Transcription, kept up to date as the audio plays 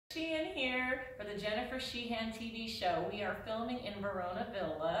here for the Jennifer Sheehan TV show. We are filming in Verona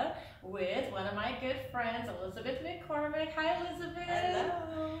Villa with one of my good friends, Elizabeth McCormick. Hi, Elizabeth.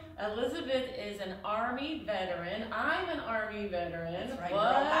 Hello. Elizabeth is an Army veteran. I'm an Army veteran. That's right,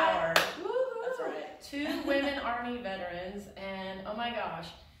 What? girl power. Woo-hoo. That's right. 2 women Army veterans, and oh my gosh,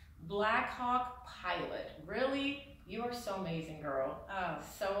 Black Hawk pilot. Really? You are so amazing, girl. Oh,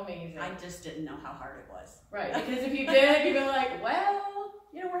 So amazing. I just didn't know how hard it was. Right, because if you did, you'd be like, well,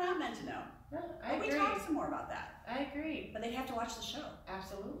 You know, we're not meant to know. I But agree. we talk some more about that. I agree. But they have to watch the show.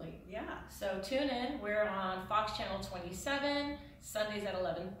 Absolutely. Yeah. So tune in. We're on Fox Channel 27, Sundays at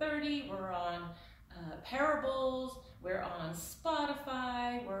 11:30. We're on Parables. We're on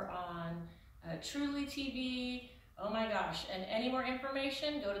Spotify. We're on Truly TV. Oh my gosh. And any more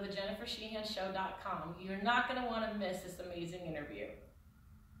information, go to thejennifersheehanshow.com. You're not going to want to miss this amazing interview.